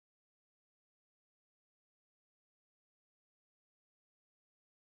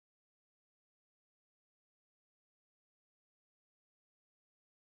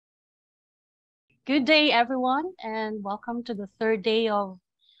Good day, everyone, and welcome to the third day of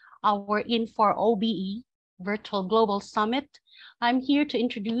our Infor OBE Virtual Global Summit. I'm here to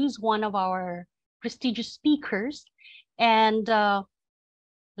introduce one of our prestigious speakers, and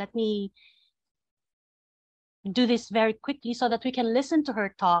let me do this very quickly so that we can listen to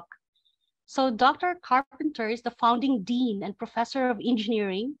her talk. So Dr. Carpenter is the founding dean and professor of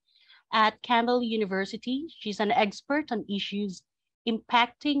engineering at Campbell University. She's an expert on issues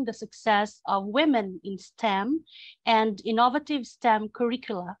impacting the success of women in STEM and innovative STEM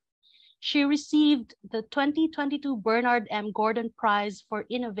curricula. She received the 2022 Bernard M. Gordon Prize for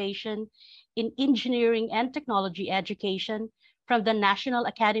Innovation in Engineering and Technology Education from the National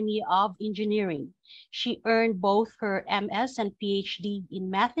Academy of Engineering. She earned both her MS and PhD in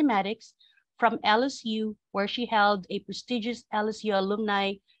mathematics from LSU, where she held a prestigious LSU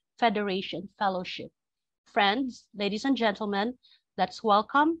Alumni Federation Fellowship. Friends, ladies and gentlemen, let's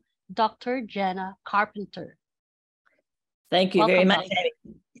welcome Dr. Jenna Carpenter. Thank you very much.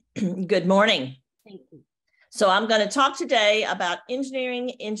 Good morning. Thank you. So I'm going to talk today about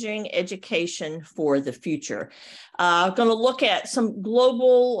engineering education for the future. I'm going to look at some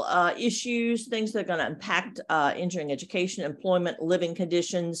global issues, things that are going to impact engineering education, employment, living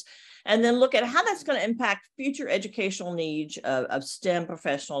conditions, and then look at how that's going to impact future educational needs of STEM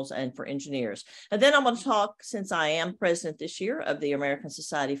professionals and for engineers. And then I'm going to talk, since I am president this year of the American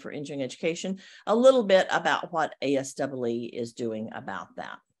Society for Engineering Education, a little bit about what ASEE is doing about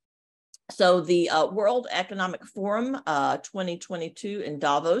that. So the World Economic Forum 2022 in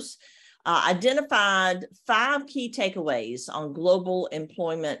Davos identified 5 key takeaways on global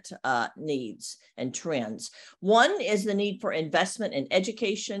employment needs and trends. One is the need for investment in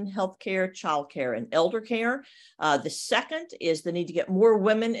education, healthcare, childcare, and elder care. The second is the need to get more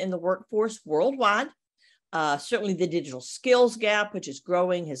women in the workforce worldwide. Certainly the digital skills gap, which is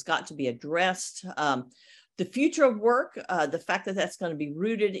growing, has got to be addressed. The future of work, the fact that that's going to be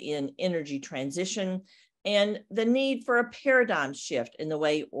rooted in energy transition, and the need for a paradigm shift in the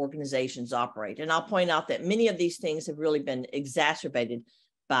way organizations operate. And I'll point out that many of these things have really been exacerbated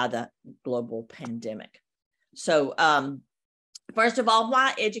by the global pandemic. So first of all,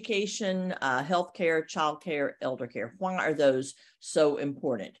 why education, healthcare, childcare, elder care? Why are those so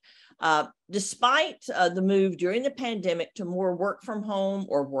important? Despite the move during the pandemic to more work from home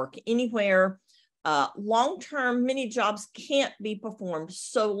or work anywhere, long-term, many jobs can't be performed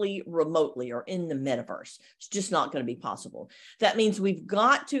solely remotely or in the metaverse. It's just not going to be possible. That means we've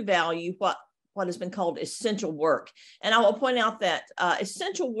got to value what has been called essential work. And I will point out that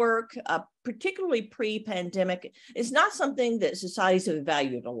essential work, particularly pre-pandemic, is not something that societies have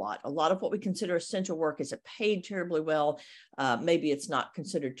valued a lot. A lot of what we consider essential work isn't paid terribly well. Maybe it's not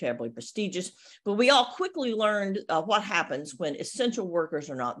considered terribly prestigious, but we all quickly learned what happens when essential workers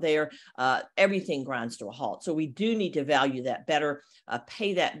are not there. Everything grinds to a halt. So we do need to value that better,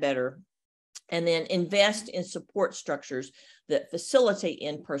 pay that better, and then invest in support structures that facilitate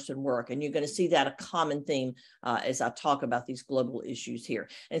in-person work. And you're going to see that a common theme as I talk about these global issues here.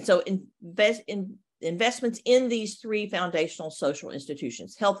 And so investments in these 3 foundational social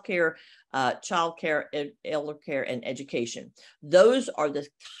institutions: healthcare, childcare, elder care, and education. Those are the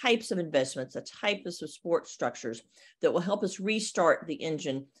types of investments, the types of support structures that will help us restart the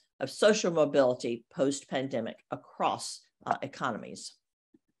engine of social mobility post-pandemic across economies.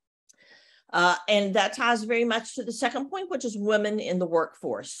 And that ties very much to the second point, which is women in the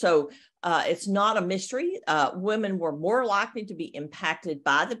workforce. So it's not a mystery. Women were more likely to be impacted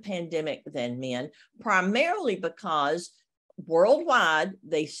by the pandemic than men, primarily because worldwide,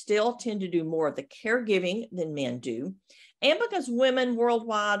 they still tend to do more of the caregiving than men do. And because women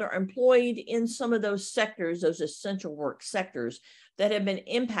worldwide are employed in some of those sectors, those essential work sectors, that have been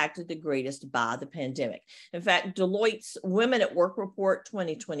impacted the greatest by the pandemic. In fact, Deloitte's Women at Work Report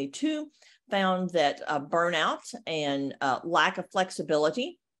 2022 found that burnout and lack of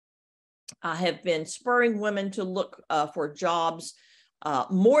flexibility have been spurring women to look for jobs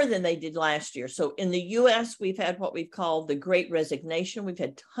more than they did last year. So in the US, we've had what we've called the Great Resignation. We've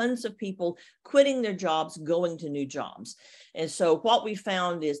had tons of people quitting their jobs, going to new jobs. And so what we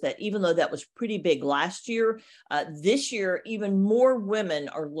found is that even though that was pretty big last year, this year, even more women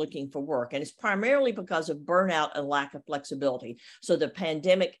are looking for work. And it's primarily because of burnout and lack of flexibility. So the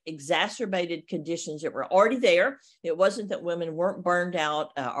pandemic exacerbated conditions that were already there. It wasn't that women weren't burned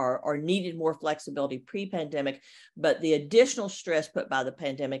out or needed more flexibility pre-pandemic, but the additional stress put by the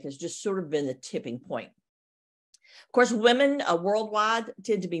pandemic has just sort of been the tipping point. Of course, women worldwide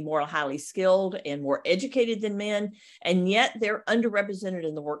tend to be more highly skilled and more educated than men, and yet they're underrepresented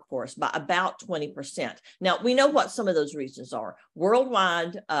in the workforce by about 20%. Now, we know what some of those reasons are.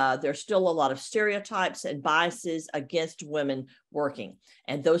 Worldwide, there's still a lot of stereotypes and biases against women working.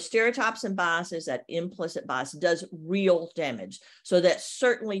 And those stereotypes and biases, that implicit bias, does real damage. So that's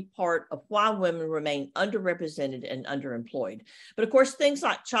certainly part of why women remain underrepresented and underemployed. But of course, things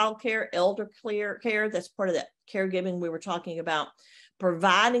like childcare, elder care, that's part of that caregiving we were talking about,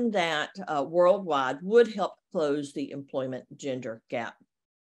 providing that worldwide would help close the employment gender gap.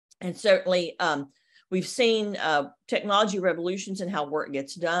 And certainly, we've seen technology revolutions in how work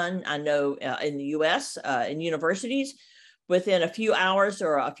gets done. I know in the US, in universities, within a few hours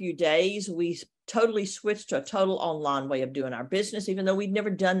or a few days, we totally switched to a total online way of doing our business, even though we'd never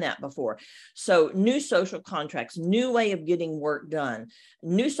done that before. So new social contracts, new way of getting work done,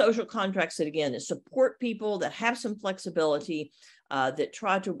 new social contracts that, again, that support people, that have some flexibility, that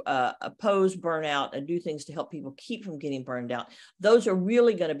try to oppose burnout and do things to help people keep from getting burned out. Those are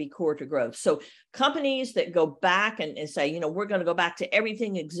really going to be core to growth. So companies that go back and say, you know, we're going to go back to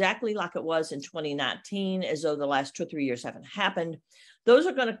everything exactly like it was in 2019, as though the last 2 or 3 years haven't happened, those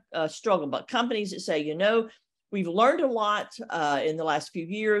are going to struggle. But companies that say, you know, we've learned a lot in the last few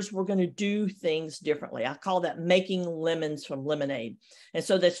years, we're going to do things differently. I call that making lemons from lemonade. And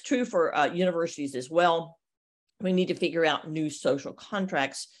so that's true for universities as well. We need to figure out new social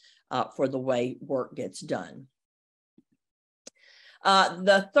contracts for the way work gets done.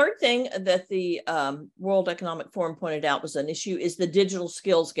 The third thing that the World Economic Forum pointed out was an issue is the digital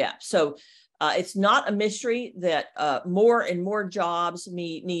skills gap. So it's not a mystery that more and more jobs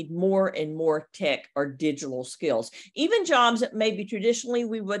need more and more tech or digital skills. Even jobs that maybe traditionally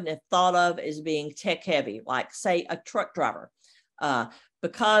we wouldn't have thought of as being tech heavy, like say a truck driver.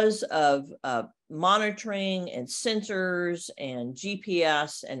 Because of monitoring and sensors and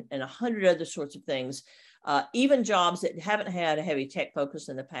GPS and 100 other sorts of things, even jobs that haven't had a heavy tech focus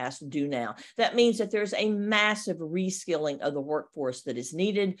in the past do now. That means that there's a massive reskilling of the workforce that is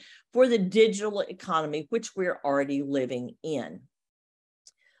needed for the digital economy, which we're already living in.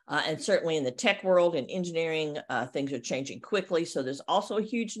 And certainly in the tech world and engineering, things are changing quickly. So there's also a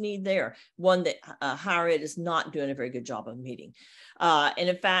huge need there, one that higher ed is not doing a very good job of meeting. And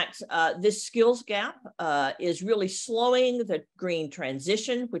in fact, this skills gap is really slowing the green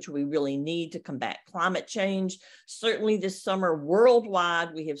transition, which we really need to combat climate change. Certainly this summer,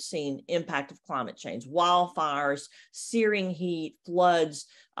 worldwide, we have seen impact of climate change, wildfires, searing heat, floods,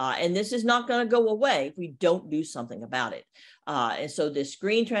 and this is not going to go away if we don't do something about it. And so this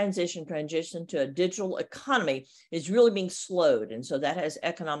green transition to a digital economy is really being slowed. And so that has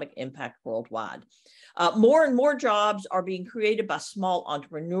economic impact worldwide. More and more jobs are being created by small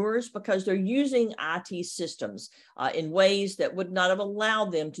entrepreneurs because they're using IT systems in ways that would not have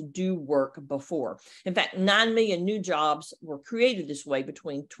allowed them to do work before. In fact, 9 million new jobs were created this way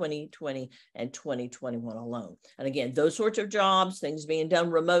between 2020 and 2021 alone. And again, those sorts of jobs, things being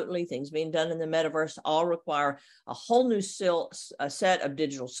done remotely, things being done in the metaverse, all require a whole new set of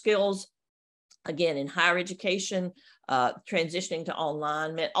digital skills. Again, in higher education, transitioning to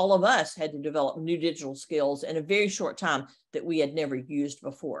online meant all of us had to develop new digital skills in a very short time that we had never used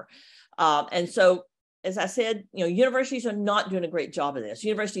before. And so, as I said, you know, universities are not doing a great job of this.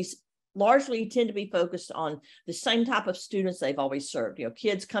 Universities largely tend to be focused on the same type of students they've always served, you know,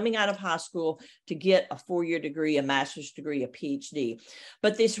 kids coming out of high school to get a 4-year degree, a master's degree, a PhD.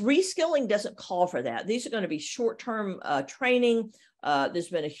 But this reskilling doesn't call for that. These are going to be short-term training. There's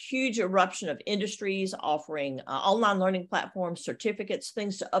been a huge eruption of industries offering online learning platforms, certificates,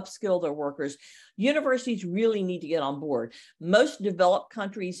 things to upskill their workers. Universities really need to get on board. Most developed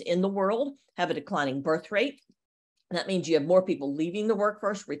countries in the world have a declining birth rate. That means you have more people leaving the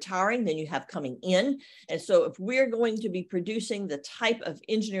workforce, retiring, than you have coming in. And so if we're going to be producing the type of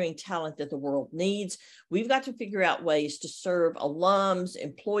engineering talent that the world needs, we've got to figure out ways to serve alums,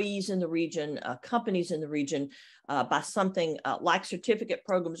 employees in the region, companies in the region by something like certificate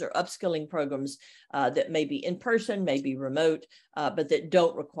programs or upskilling programs that may be in person, may be remote, but that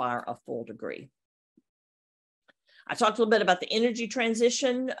don't require a full degree. I talked a little bit about the energy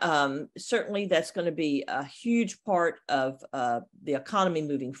transition. Certainly that's going to be a huge part of the economy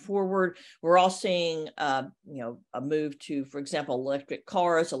moving forward. We're all seeing, you know, a move to, for example, electric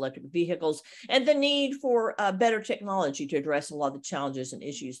cars, electric vehicles, and the need for better technology to address a lot of the challenges and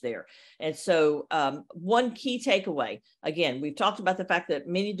issues there. And so one key takeaway, again, we've talked about the fact that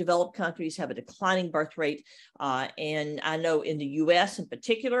many developed countries have a declining birth rate. And I know in the US in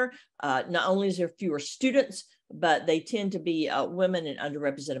particular, not only is there fewer students, but they tend to be women and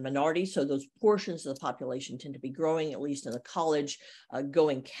underrepresented minorities. So those portions of the population tend to be growing, at least in the college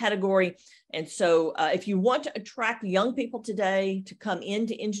going category. And so if you want to attract young people today to come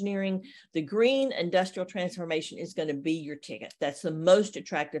into engineering, the green industrial transformation is going to be your ticket. That's the most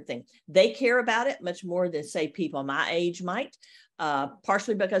attractive thing. They care about it much more than, say, people my age might.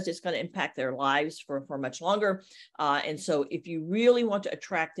 Partially because it's going to impact their lives for much longer. And so if you really want to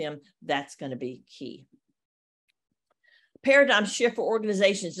attract them, that's going to be key. Paradigm shift for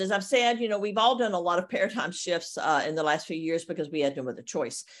organizations. As I've said, we've all done a lot of paradigm shifts in the last few years because we had no other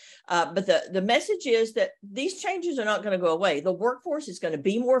choice. But the message is that these changes are not going to go away. The workforce is going to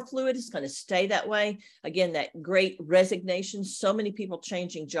be more fluid. It's going to stay that way. Again, that great resignation, so many people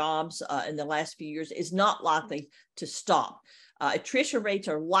changing jobs in the last few years is not likely to stop. Attrition rates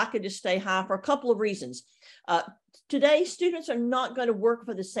are likely to stay high for a couple of reasons. Today, students are not going to work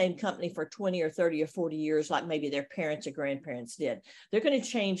for the same company for 20 or 30 or 40 years like maybe their parents or grandparents did. They're going to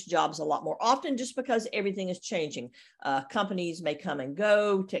change jobs a lot more often just because everything is changing. Companies may come and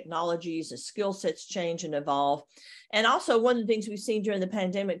go, technologies, the skill sets change and evolve. And also one of the things we've seen during the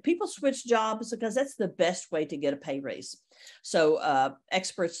pandemic, people switch jobs because that's the best way to get a pay raise. So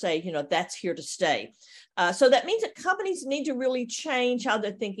experts say, that's here to stay. So that means that companies need to really change how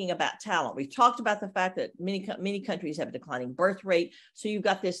they're thinking about talent. We've talked about the fact that many countries have a declining birth rate. So you've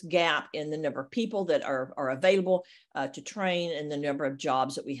got this gap in the number of people that are available to train and the number of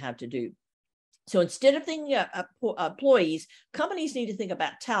jobs that we have to do. So instead of thinking employees, companies need to think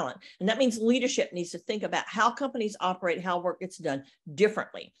about talent. And that means leadership needs to think about how companies operate, how work gets done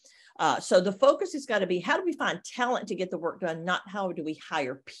differently. So the focus has got to be, how do we find talent to get the work done, not how do we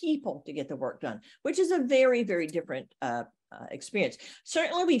hire people to get the work done, which is a very, very different experience.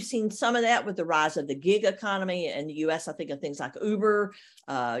 Certainly, we've seen some of that with the rise of the gig economy in the U.S. I think of things like Uber,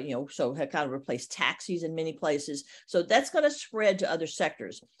 so have kind of replaced taxis in many places. So that's going to spread to other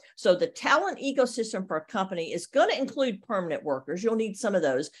sectors. So the talent ecosystem for a company is going to include permanent workers. You'll need some of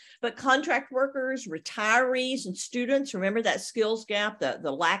those, but contract workers, retirees, and students. Remember that skills gap,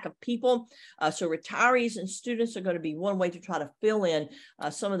 the lack of people. So retirees and students are going to be one way to try to fill in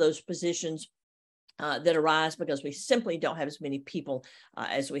some of those positions that arise because we simply don't have as many people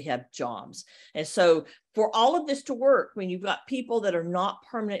as we have jobs. And so for all of this to work, when you've got people that are not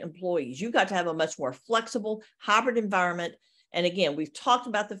permanent employees, you've got to have a much more flexible hybrid environment. And again, we've talked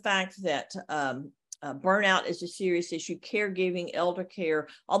about the fact that burnout is a serious issue, caregiving, elder care,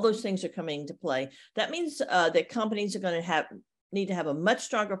 all those things are coming into play. That means that companies are going to need to have a much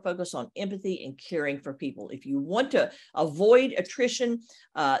stronger focus on empathy and caring for people. If you want to avoid attrition,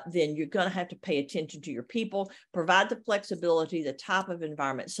 then you're going to have to pay attention to your people, provide the flexibility, the type of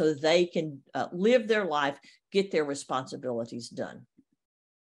environment so they can live their life, get their responsibilities done.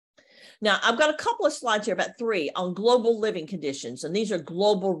 Now, I've got a couple of slides here, about 3, on global living conditions, and these are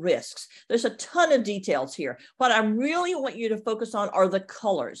global risks. There's a ton of details here. What I really want you to focus on are the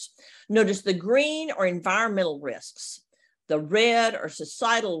colors. Notice the green are environmental risks. The red are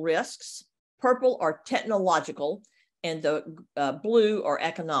societal risks, purple are technological, and the blue are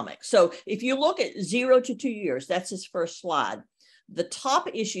economic. So if you look at 0 to 2 years, that's his first slide. The top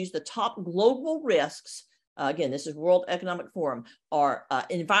issues, the top global risks, again, this is World Economic Forum, are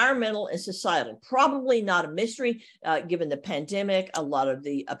environmental and societal. Probably not a mystery given the pandemic, a lot of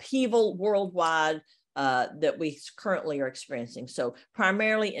the upheaval worldwide that we currently are experiencing. So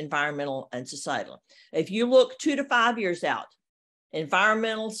primarily environmental and societal. If you look 2 to 5 years out,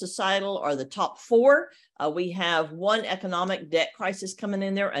 environmental, societal are the top 4. We have one economic debt crisis coming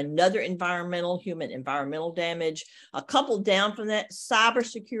in there, another human environmental damage. A couple down from that,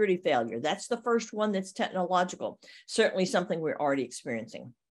 cybersecurity failure. That's the first one that's technological. Certainly something we're already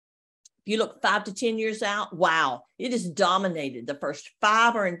experiencing. If you look 5 to 10 years out, wow, it is dominated. The first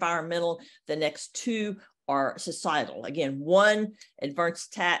 5 are environmental, the next 2 are societal. Again, one adverse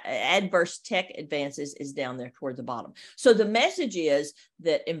tech advances is down there toward the bottom. So the message is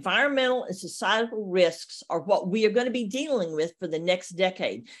that environmental and societal risks are what we are going to be dealing with for the next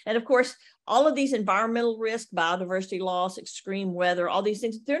decade. And of course, all of these environmental risks, biodiversity loss, extreme weather, all these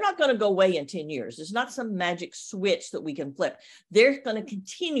things, they're not going to go away in 10 years. There's not some magic switch that we can flip. They're going to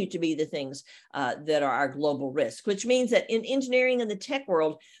continue to be the things that are our global risk, which means that in engineering and the tech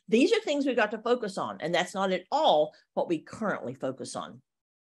world, these are things we've got to focus on. And that's not at all what we currently focus on.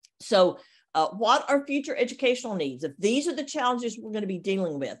 So What are future educational needs? If these are the challenges we're going to be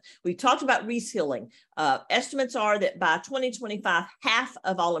dealing with, we talked about reskilling. Estimates are that by 2025, half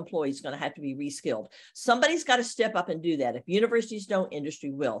of all employees are going to have to be reskilled. Somebody's got to step up and do that. If universities don't,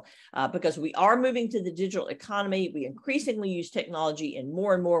 industry will, because we are moving to the digital economy. We increasingly use technology in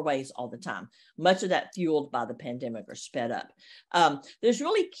more and more ways all the time. Much of that fueled by the pandemic or sped up. There's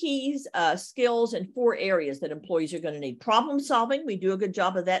really keys, skills in 4 areas that employees are going to need. Problem solving, we do a good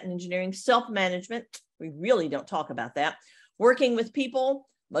job of that in engineering. Self-management, we really don't talk about that. Working with people,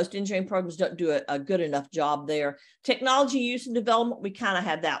 most engineering programs don't do a good enough job there. Technology use and development, we kind of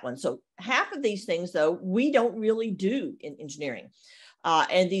have that one. So half of these things, though, we don't really do in engineering.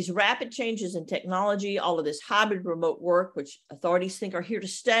 And these rapid changes in technology, all of this hybrid remote work, which authorities think are here to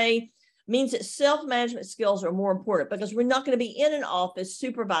stay, means that self-management skills are more important because we're not going to be in an office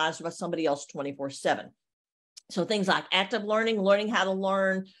supervised by somebody else 24/7. So things like active learning, learning how to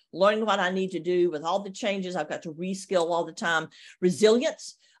learn, learning what I need to do with all the changes. I've got to reskill all the time.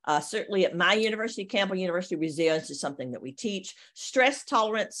 Resilience, certainly at my university, Campbell University, resilience is something that we teach. Stress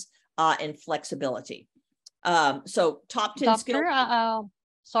tolerance and flexibility. So top 10 skills.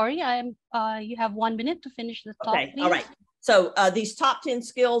 Sorry, you have 1 minute to finish the talk, Okay, please. all right. So these top 10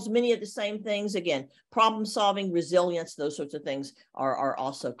 skills, many of the same things, again, problem solving, resilience, those sorts of things are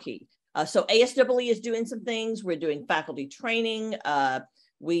also key. So ASEE is doing some things. We're doing faculty training.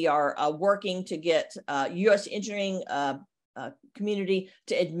 We are working to get U.S. engineering community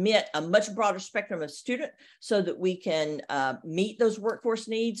to admit a much broader spectrum of student so that we can meet those workforce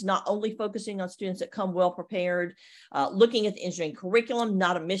needs, not only focusing on students that come well prepared, looking at the engineering curriculum,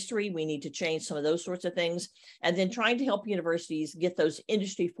 not a mystery. We need to change some of those sorts of things, and then trying to help universities get those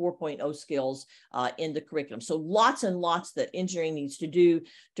industry 4.0 skills in the curriculum. So lots and lots that engineering needs to do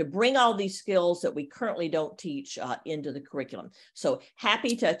to bring all these skills that we currently don't teach into the curriculum. So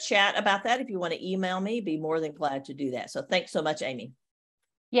happy to chat about that. If you want to email me, be more than glad to do that. So thanks so much, Amy.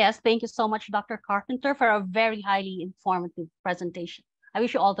 Yes, thank you so much, Dr. Carpenter, for a very highly informative presentation. I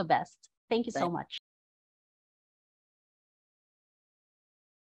wish you all the best. Thank you so much.